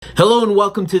Hello and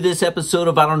welcome to this episode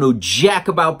of I Don't Know Jack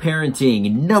About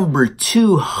Parenting, number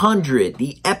 200,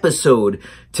 the episode.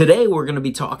 Today we're going to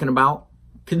be talking about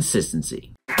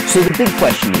consistency. So the big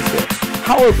question is this: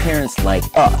 how are parents like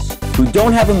us, who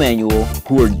don't have a manual,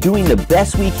 who are doing the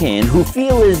best we can, who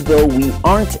feel as though we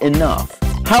aren't enough,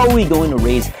 how are we going to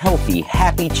raise healthy,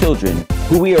 happy children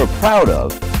who we are proud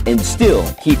of and still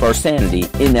keep our sanity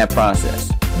in that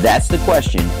process? That's the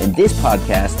question, and this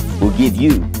podcast will give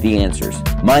you the answers.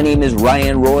 My name is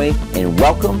Ryan Roy, and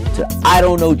welcome to I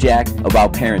Don't Know Jack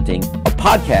About Parenting, a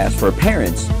podcast for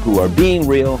parents who are being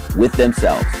real with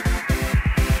themselves.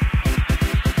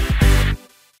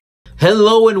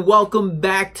 Hello and welcome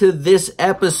back to this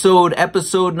episode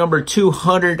number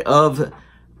 200 of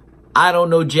I Don't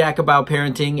Know Jack About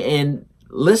Parenting. And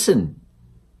listen,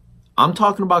 I'm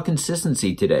talking about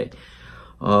consistency today.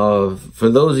 For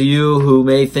those of you who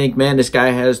may think, man, this guy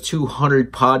has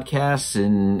 200 podcasts,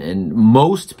 and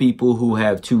most people who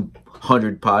have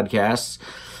 200 podcasts,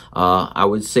 I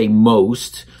would say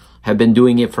most, have been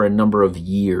doing it for a number of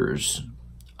years.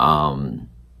 Why?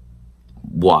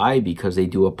 Because they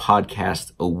do a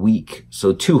podcast a week.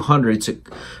 So 200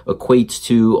 equates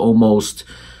to almost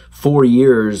 4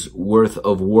 years worth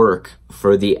of work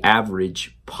for the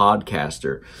average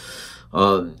podcaster.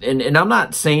 And I'm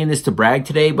not saying this to brag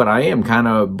today, but I am kind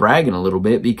of bragging a little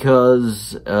bit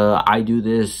because I do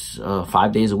this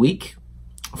 5 days a week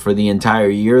for the entire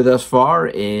year thus far,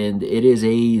 and it is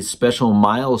a special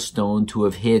milestone to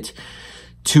have hit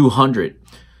 200.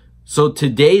 So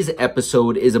today's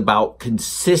episode is about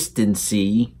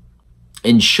consistency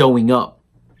and showing up.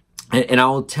 And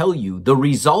I'll tell you, the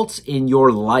results in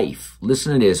your life,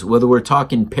 listen to this, whether we're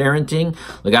talking parenting,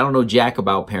 like I don't know jack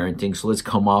about parenting, so let's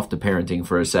come off the parenting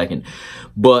for a second.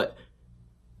 But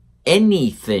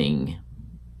anything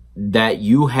that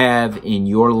you have in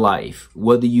your life,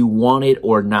 whether you want it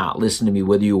or not, listen to me,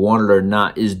 whether you want it or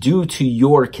not, is due to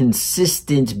your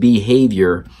consistent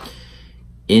behavior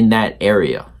in that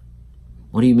area.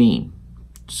 What do you mean?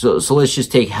 So let's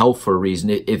just take health for a reason.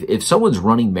 If someone's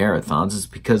running marathons, it's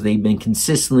because they've been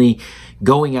consistently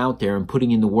going out there and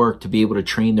putting in the work to be able to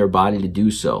train their body to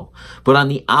do so. But on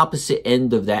the opposite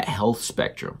end of that health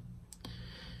spectrum,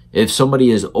 if somebody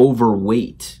is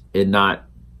overweight and not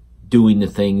doing the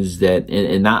things that,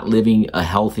 and not living a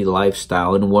healthy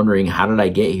lifestyle and wondering, how did I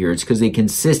get here? It's because they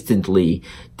consistently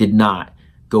did not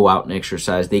go out and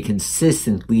exercise. They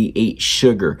consistently ate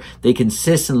sugar. They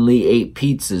consistently ate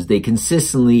pizzas. They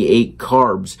consistently ate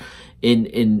carbs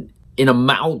in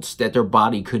amounts that their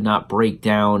body could not break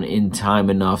down in time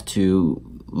enough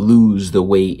to lose the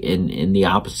weight, and the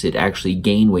opposite, actually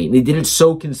gain weight. And they did it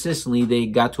so consistently, they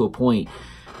got to a point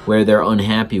where they're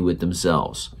unhappy with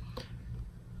themselves.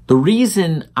 The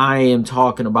reason I am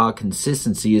talking about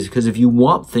consistency is because if you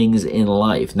want things in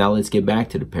life, now let's get back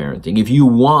to the parenting. If you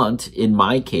want, in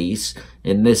my case,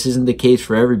 and this isn't the case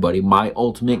for everybody, my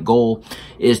ultimate goal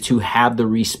is to have the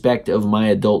respect of my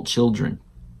adult children.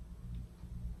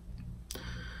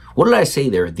 What did I say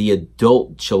there? The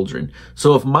adult children.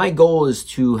 So if my goal is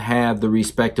to have the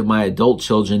respect of my adult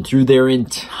children through their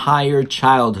entire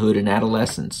childhood and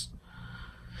adolescence,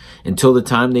 until the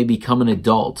time they become an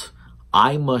adult,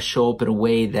 I must show up in a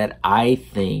way that I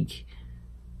think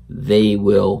they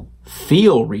will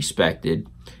feel respected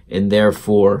and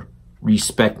therefore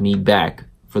respect me back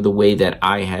for the way that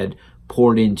I had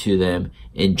poured into them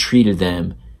and treated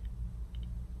them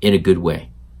in a good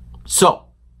way. So,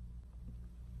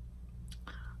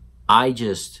 I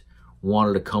just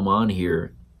wanted to come on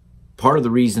here. Part of the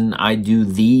reason I do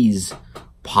these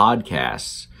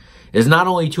podcasts is not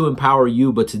only to empower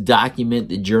you, but to document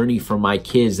the journey for my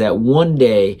kids, that one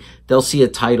day they'll see a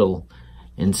title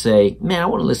and say, man, I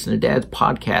want to listen to Dad's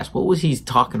podcast. What was he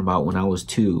talking about when I was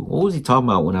 2? What was he talking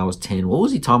about when I was 10? What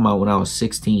was he talking about when I was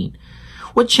 16?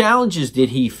 What challenges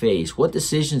did he face? What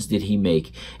decisions did he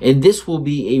make? And this will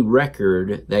be a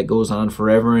record that goes on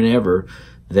forever and ever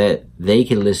that they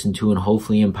can listen to and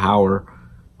hopefully empower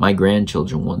my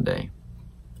grandchildren one day.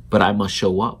 But I must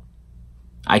show up.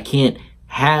 I can't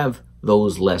have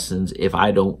those lessons if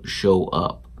I don't show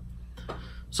up.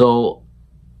 So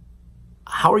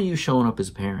how are you showing up as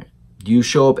a parent? Do you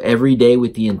show up every day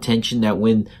with the intention that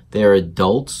when they're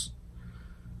adults,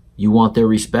 you want their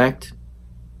respect?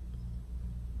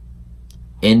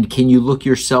 And can you look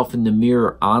yourself in the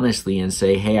mirror honestly and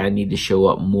say, hey, I need to show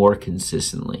up more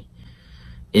consistently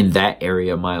in that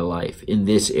area of my life, in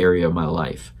this area of my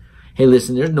life? Hey,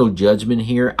 listen, there's no judgment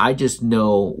here. I just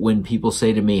know when people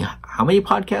say to me, how many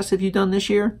podcasts have you done this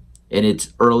year? And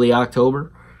it's early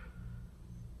October.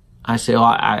 I say, oh,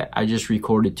 I just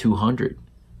recorded 200.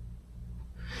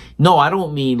 No, I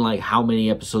don't mean like how many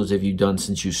episodes have you done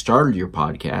since you started your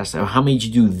podcast? How many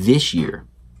did you do this year?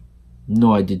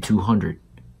 No, I did 200.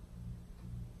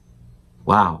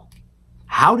 Wow.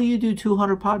 How do you do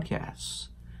 200 podcasts?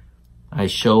 I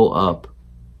show up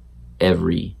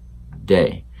every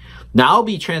day. Now, I'll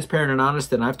be transparent and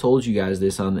honest, and I've told you guys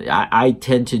this. I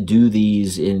tend to do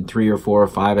these in 3 or 4 or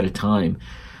 5 at a time.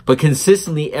 But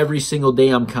consistently, every single day,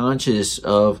 I'm conscious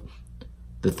of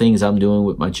the things I'm doing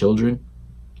with my children,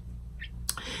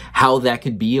 how that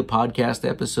could be a podcast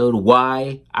episode,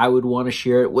 why I would want to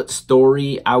share it, what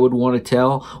story I would want to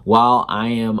tell while I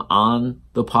am on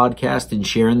the podcast and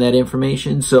sharing that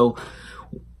information. So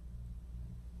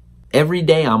every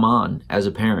day I'm on as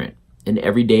a parent, and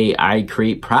every day I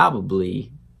create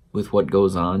probably, with what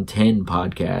goes on, 10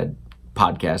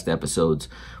 podcast episodes,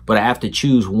 but I have to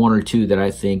choose 1 or 2 that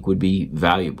I think would be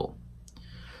valuable.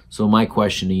 So my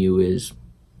question to you is,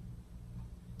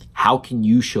 how can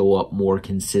you show up more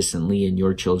consistently in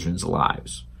your children's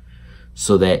lives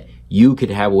so that you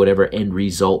could have whatever end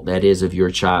result that is of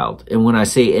your child? And when I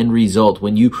say end result,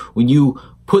 when you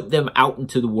put them out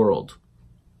into the world,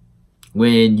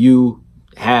 when you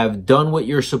have done what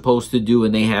you're supposed to do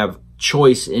and they have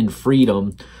choice and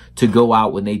freedom to go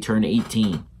out when they turn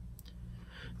 18,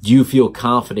 do you feel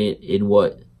confident in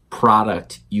what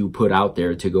product you put out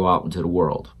there to go out into the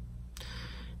world?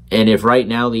 And if right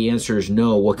now the answer is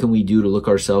no, what can we do to look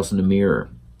ourselves in the mirror?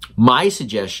 My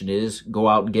suggestion is go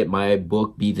out and get my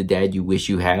book, Be the Dad You Wish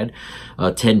You Had,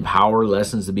 10 Power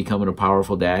Lessons to Becoming a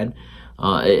Powerful Dad.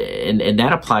 And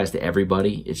that applies to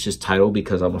everybody. It's just titled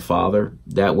because I'm a father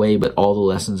that way, but all the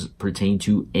lessons pertain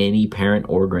to any parent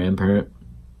or grandparent.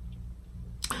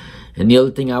 And the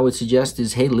other thing I would suggest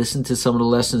is, hey, listen to some of the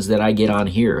lessons that I get on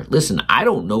here. Listen, I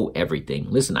don't know everything.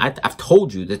 Listen, I've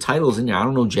told you, the title's in there. I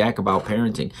don't know jack about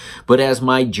parenting. But as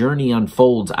my journey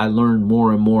unfolds, I learn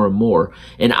more and more and more.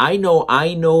 And I know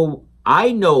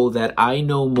that I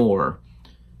know more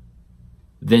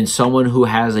than someone who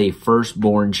has a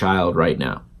firstborn child right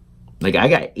now. Like, I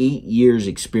got 8 years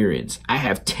experience. I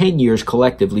have 10 years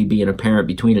collectively being a parent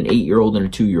between an 8-year-old and a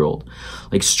 2-year-old.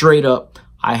 Like, straight up,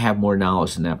 I have more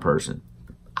knowledge than that person.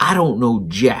 I don't know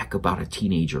jack about a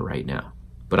teenager right now,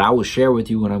 but I will share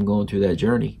with you when I'm going through that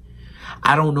journey.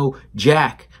 I don't know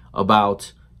jack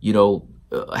about,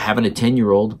 having a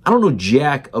 10-year-old. I don't know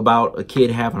jack about a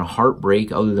kid having a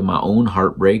heartbreak other than my own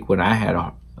heartbreak when I had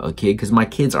a kid, because my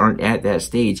kids aren't at that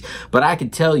stage. But I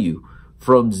can tell you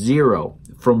from zero,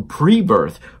 from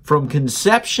pre-birth, from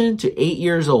conception to 8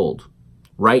 years old,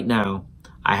 right now,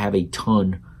 I have a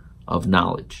ton of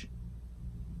knowledge.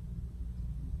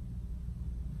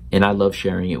 And I love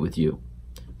sharing it with you.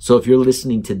 So if you're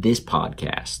listening to this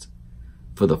podcast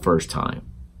for the first time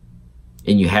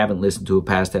and you haven't listened to a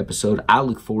past episode, I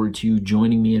look forward to you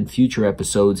joining me in future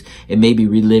episodes and maybe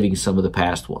reliving some of the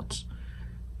past ones.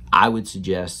 I would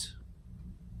suggest,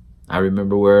 I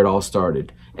remember where it all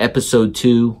started. Episode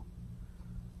 2,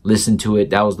 listen to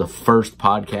it. That was the first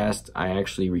podcast I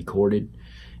actually recorded,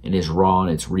 and it's raw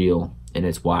and it's real, and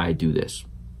it's why I do this.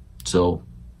 So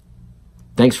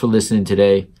thanks for listening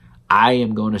today. I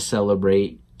am going to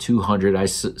celebrate 200. I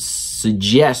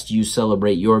suggest you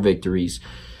celebrate your victories,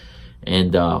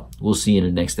 and we'll see you in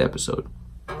the next episode.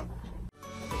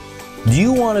 Do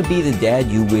you want to be the dad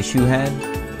you wish you had?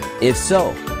 If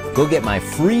so, go get my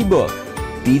free book,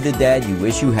 Be the Dad You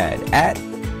Wish You Had, at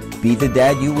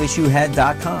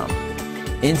BeTheDadYouWishYouHad.com.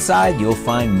 Inside, you'll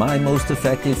find my most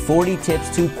effective 40 tips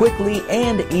to quickly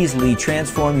and easily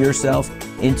transform yourself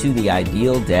into the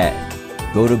ideal dad.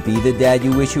 Go to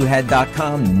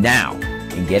BeTheDadYouWishYouHad.com now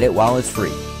and get it while it's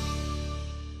free.